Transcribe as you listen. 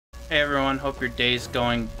Hey everyone, hope your day's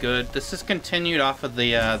going good. This is continued off of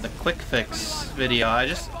the quick fix video.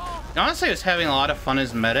 Honestly, I was having a lot of fun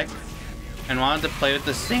as medic and wanted to play with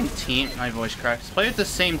the same team. My voice cracks. Play with the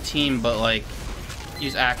same team, but like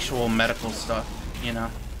use actual medical stuff, you know,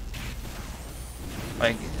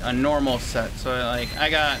 like a normal set. So like I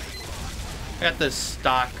got this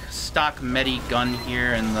stock medi gun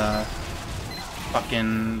here and the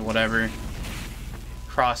fucking whatever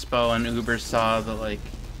crossbow and uber saw, the like,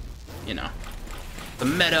 you know, the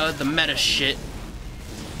meta shit,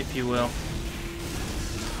 if you will.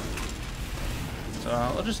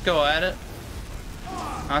 So we'll just go at it.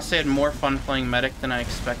 Honestly, I had more fun playing medic than I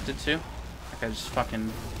expected to. Like I just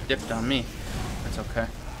fucking dipped on me. That's okay.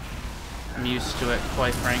 I'm used to it,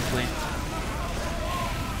 quite frankly.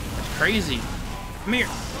 It's crazy. Come here.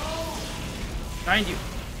 Behind you.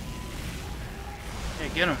 Okay,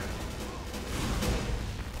 get him.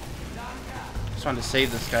 Just wanted to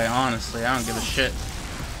save this guy, honestly. I don't give a shit.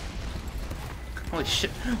 Holy shit.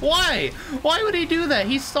 Why? Why would he do that?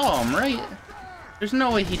 He saw him, right? There's no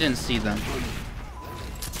way he didn't see them.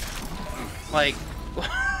 Like,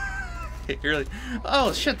 you're like,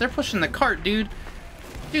 oh shit, they're pushing the cart, dude.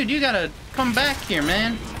 Dude, you gotta come back here,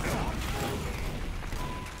 man.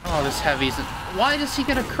 Oh, this heavy's... Why does he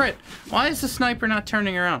get a crit? Why is the sniper not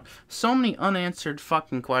turning around? So many unanswered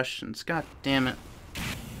fucking questions. God damn it.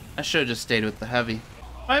 I should have just stayed with the heavy.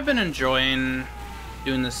 I've been enjoying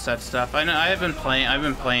doing this set stuff. I know I've been playing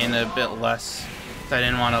a bit less. I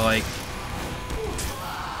didn't want to like...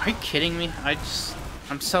 Are you kidding me?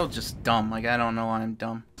 I'm so just dumb. Like, I don't know why I'm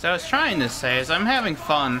dumb. So I was trying to say is I'm having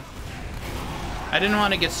fun. I didn't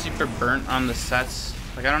want to get super burnt on the sets.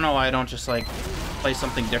 Like, I don't know why I don't just like play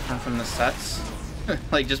something different from the sets.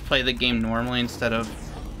 Like, just play the game normally instead of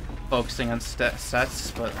focusing on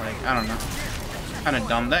sets. But like, I don't know. Kind of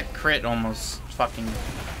dumb. That crit almost fucking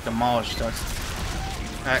demolished us.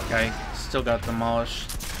 That guy still got demolished.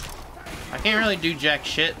 I can't really do jack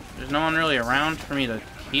shit. There's no one really around for me to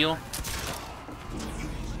heal.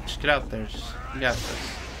 Just get out there. You got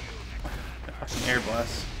this. That fucking air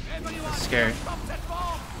blast. That's scary.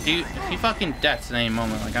 Dude, if he fucking deaths at any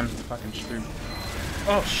moment, like I'm fucking screwed.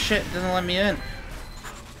 Oh shit, doesn't let me in.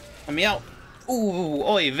 Let me out. Ooh,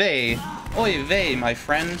 oy vey. Oy vey, my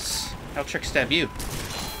friends. I'll trick stab you.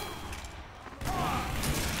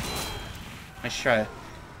 Nice try.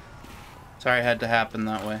 Sorry it had to happen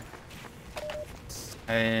that way.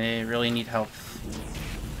 I really need help.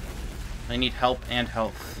 I need help and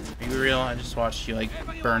health. Are you real? I just watched you like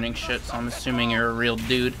burning shit, so I'm assuming you're a real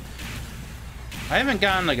dude. I haven't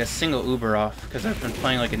gotten like a single Uber off because I've been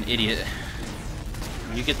playing like an idiot.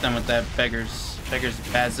 You get them with that beggar's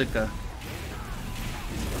bazooka.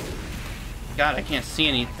 God, I can't see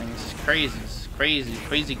anything. This is crazy. This is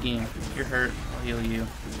crazy game. If you're hurt, I'll heal you.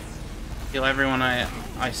 Heal everyone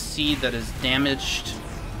I see that is damaged.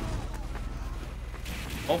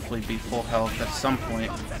 Hopefully be full health at some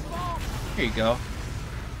point. Here you go.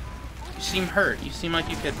 You seem hurt. You seem like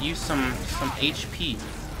you could use some HP.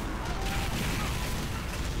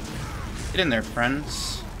 Get in there,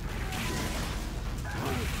 friends.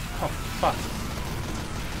 Oh, fuck.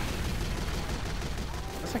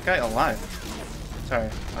 How's that guy alive? Sorry,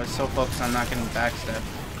 I was so focused on not getting backstabbed.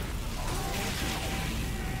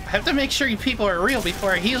 I have to make sure you people are real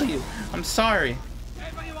before I heal you. I'm sorry.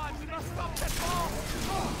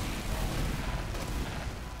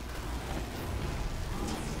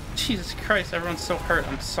 Jesus Christ, everyone's so hurt.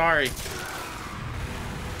 I'm sorry.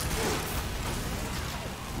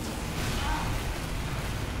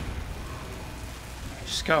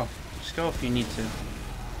 Just go. Just go if you need to.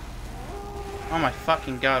 Oh my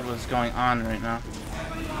fucking god, what is going on right now?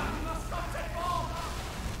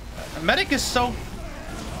 The medic is so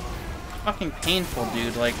fucking painful,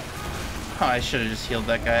 dude. Like, oh, I should have just healed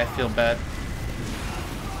that guy. I feel bad.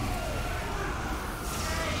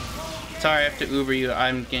 Sorry, I have to Uber you.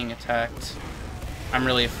 I'm getting attacked. I'm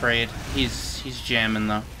really afraid. He's jamming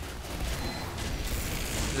though.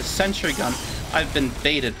 The sentry gun. I've been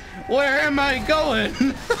baited. Where am I going?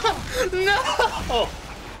 No!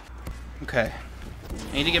 Okay.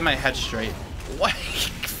 I need to get my head straight. Why? He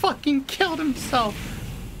fucking killed himself.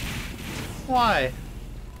 Why?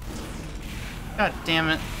 God damn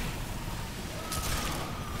it.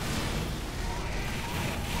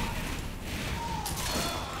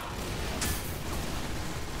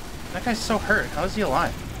 That guy's so hurt. How is he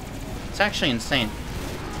alive? It's actually insane.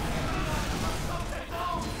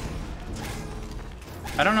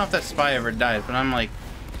 I don't know if that spy ever died, but I'm like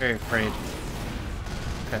very afraid.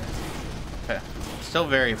 Okay. Okay. Still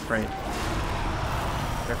very afraid.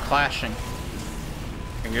 They're clashing.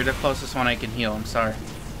 You're the closest one I can heal. I'm sorry.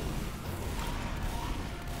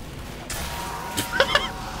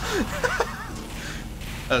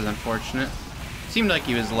 That was unfortunate. Seemed like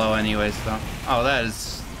he was low anyways, though. Oh,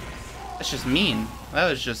 that's just mean. That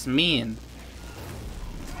was just mean.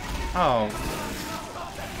 Oh.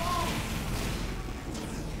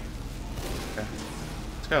 Okay.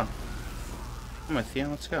 Let's go. I'm with you.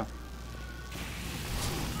 Let's go.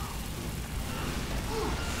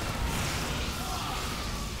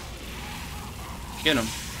 Get him.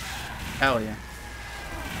 Hell yeah.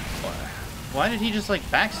 Why did he just like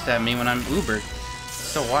backstab me when I'm Ubered? It's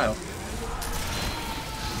so wild.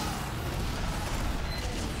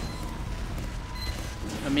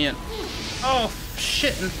 Let me in. Oh,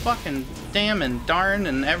 shit and fucking damn and darn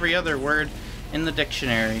and every other word in the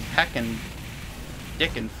dictionary. Heckin',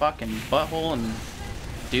 dick and fucking butthole and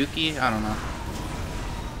dookie. I don't know.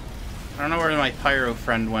 I don't know where my pyro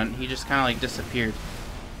friend went. He just kind of like disappeared.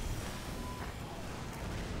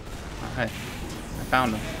 Oh, hey. I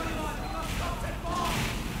found him.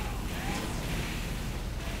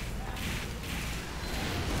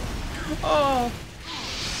 Oh!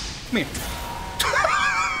 Come here.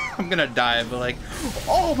 I'm gonna die, but like,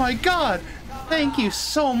 oh my god! Thank you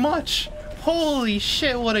so much! Holy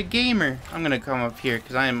shit, what a gamer! I'm gonna come up here,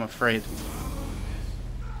 because I am afraid.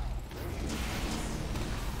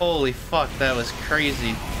 Holy fuck, that was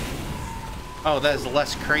crazy. Oh, that is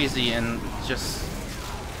less crazy and just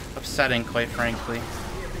upsetting, quite frankly.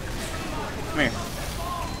 Come here.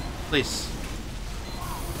 Please.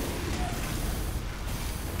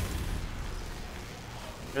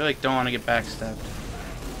 I really don't want to get backstabbed.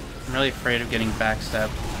 I'm really afraid of getting backstabbed.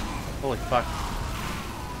 Holy fuck.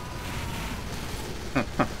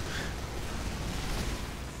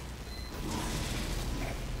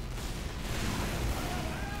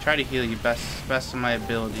 Try to heal you best of my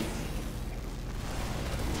ability.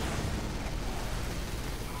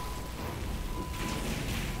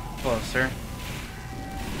 Closer.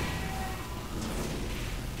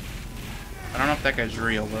 I don't know if that guy's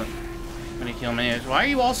real, but I'm gonna kill him anyways. Why are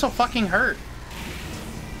you all so fucking hurt?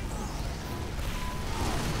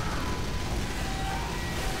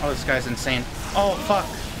 Oh, this guy's insane. Oh, fuck.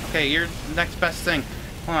 Okay, you're the next best thing.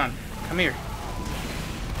 Hold on. Come here.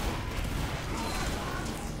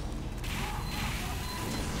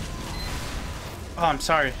 Oh, I'm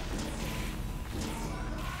sorry.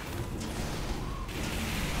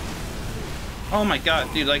 Oh my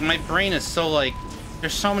god, dude. Like, my brain is so, like...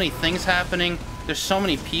 There's so many things happening. There's so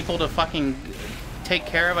many people to fucking take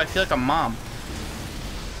care of. I feel like a mom.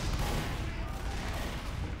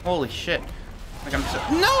 Holy shit. Like I'm so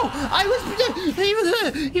no!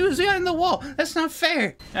 He was behind the wall. That's not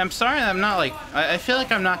fair. I'm sorry I'm not like I feel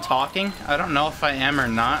like I'm not talking. I don't know if I am or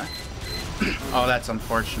not. Oh, that's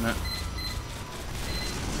unfortunate.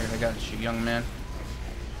 Here, I got you, young man.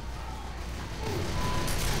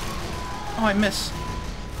 Oh, I missed.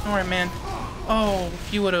 Don't worry, man. Oh,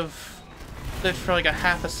 if you would have lived for like a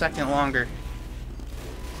half a second longer.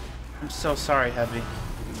 I'm so sorry, Heavy.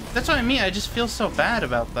 That's what I mean. I just feel so bad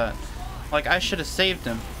about that. Like, I should have saved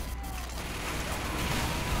him.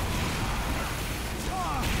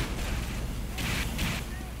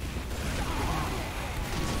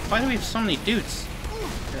 Why do we have so many dudes?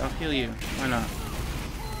 Here, I'll heal you. Why not?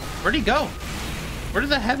 Where'd he go? Where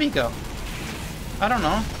did the Heavy go? I don't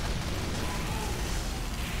know.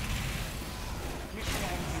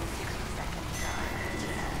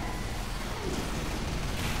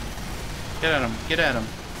 Get at him. Get at him.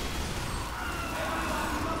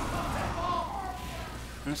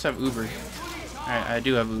 I must have Uber. Alright, I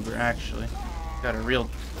do have Uber, actually. Got a real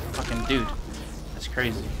fucking dude. That's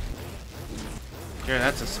crazy. Sure,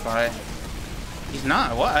 that's a spy. He's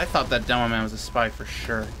not. What? I thought that demo man was a spy for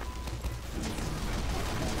sure.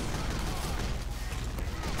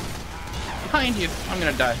 Behind you. I'm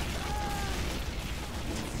gonna die.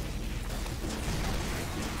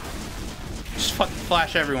 Just fucking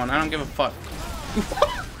flash everyone. I don't give a fuck.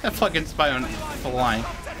 That fucking spy on flying.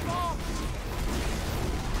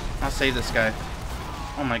 I'll save this guy.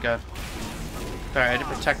 Oh my god. Sorry, I had to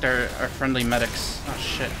protect our friendly medics. Oh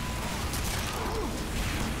shit.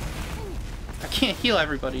 I can't heal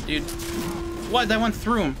everybody, dude. What? That went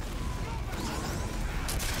through him.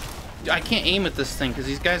 I can't aim at this thing because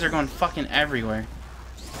these guys are going fucking everywhere.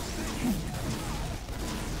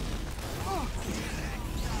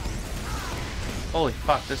 Holy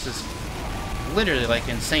fuck, this is literally like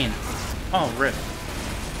insane. Oh, rip.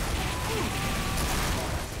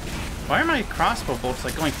 Why are my crossbow bolts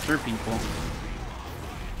like going through people?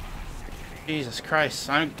 Jesus Christ,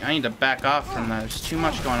 I need to back off from that. There's too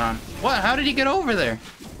much going on. What? How did he get over there?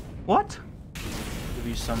 What? Give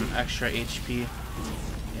you some extra HP.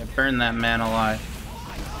 Yeah, burn that man alive.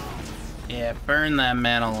 Yeah, burn that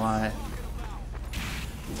man alive.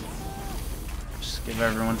 Just give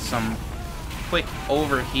everyone some quick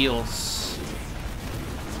over heals.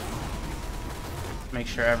 Make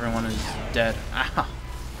sure everyone is dead. Ow.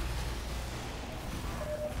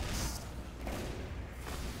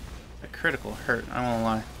 A critical hurt, I won't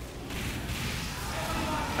lie.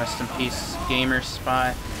 Rest in peace, gamer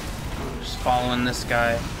spy. Just following this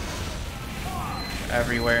guy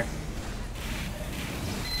everywhere.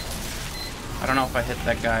 I don't know if I hit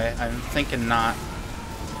that guy. I'm thinking not.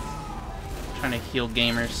 I'm trying to heal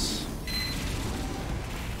gamers.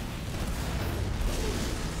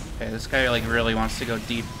 Okay, this guy like really wants to go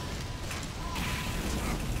deep.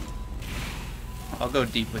 I'll go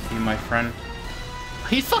deep with you, my friend.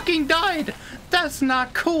 He fucking died! That's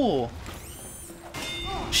not cool!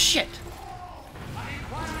 Shit!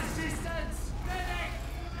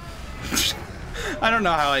 I don't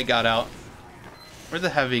know how I got out. Where'd the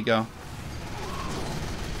heavy go?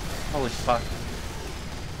 Holy fuck.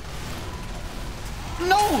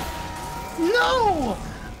 No! No!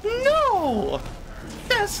 No!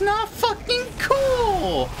 That's not fucking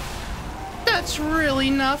cool! That's really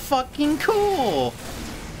not fucking cool!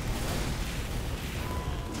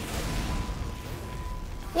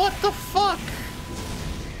 What the fuck?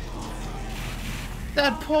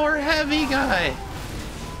 That poor heavy guy!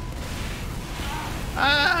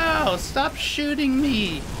 Ow! Stop shooting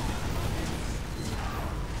me!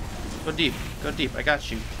 Go deep. Go deep. I got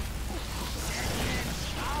you.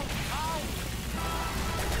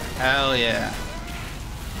 Hell yeah.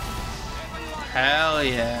 Hell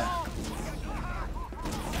yeah.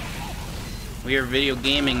 We are video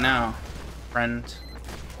gaming now, friend.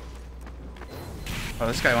 Oh,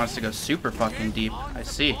 this guy wants to go super fucking deep. I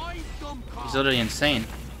see. He's literally insane.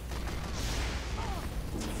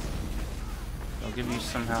 I'll give you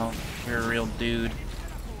some health. You're a real dude.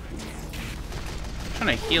 I'm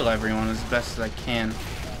trying to heal everyone as best as I can.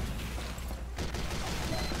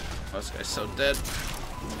 Oh, this guy's so dead.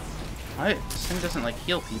 Why? This thing doesn't like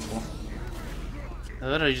heal people. It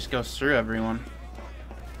literally just goes through everyone.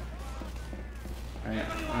 Alright,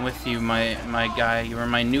 I'm with you, my guy. You are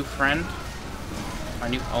my new friend. My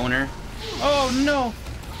new owner. Oh no!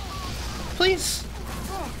 Please!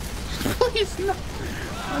 Please, no!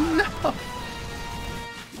 Oh no!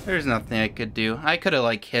 There's nothing I could do. I could have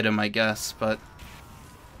like hit him, I guess, but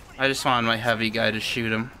I just wanted my heavy guy to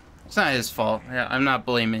shoot him. It's not his fault. Yeah, I'm not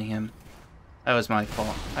blaming him. That was my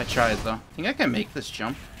fault. I tried though. Think I can make this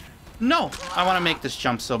jump? No! I want to make this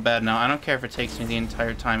jump so bad now. I don't care if it takes me the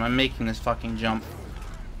entire time. I'm making this fucking jump.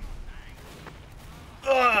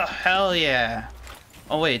 Ugh, hell yeah.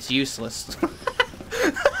 Oh wait, it's useless.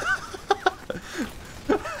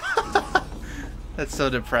 That's so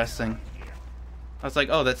depressing. I was like,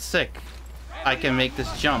 oh, that's sick. I can make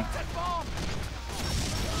this jump.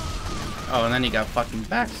 Oh, and then he got fucking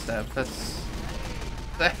backstabbed.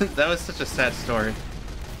 That was such a sad story.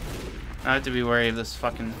 I have to be wary of this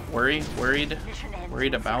fucking worried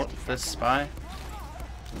about this spy.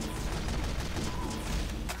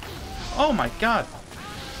 Oh my god.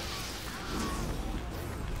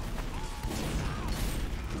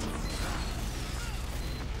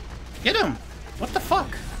 Get him! What the fuck?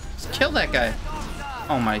 Just kill that guy.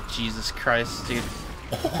 Oh my Jesus Christ, dude.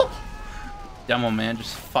 Demo man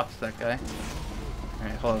just fucked that guy.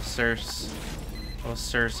 Alright, hello, sirs. Hello,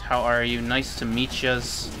 sirs. How are you? Nice to meet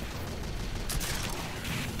yas.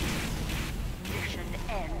 Mission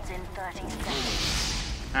ends in 30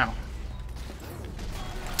 seconds. Ow.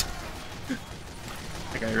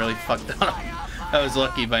 That guy really fucked up. That was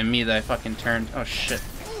lucky by me that I fucking turned. Oh shit.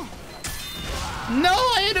 No,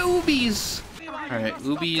 I had oobies! Alright,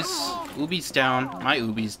 oobies. Oobies down. My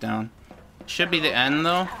oobies down. Should be the end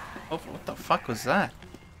though. Oh, what the fuck was that?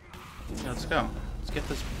 Yeah, let's go. Let's get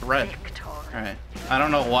this bread. Alright. I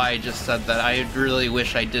don't know why I just said that. I really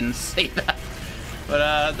wish I didn't say that.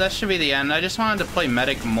 But that should be the end. I just wanted to play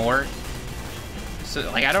medic more. So,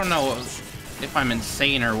 like, I don't know if I'm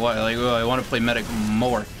insane or what. Like, oh, I want to play medic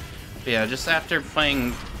more. But yeah, just after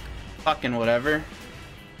playing fucking whatever,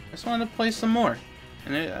 I just wanted to play some more.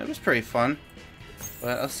 And it was pretty fun.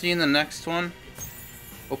 But I'll see you in the next one.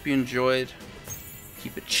 Hope you enjoyed.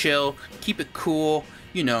 Keep it chill. Keep it cool.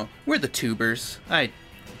 You know, we're the tubers. I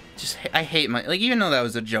hate my... Like, even though that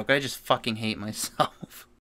was a joke, I just fucking hate myself.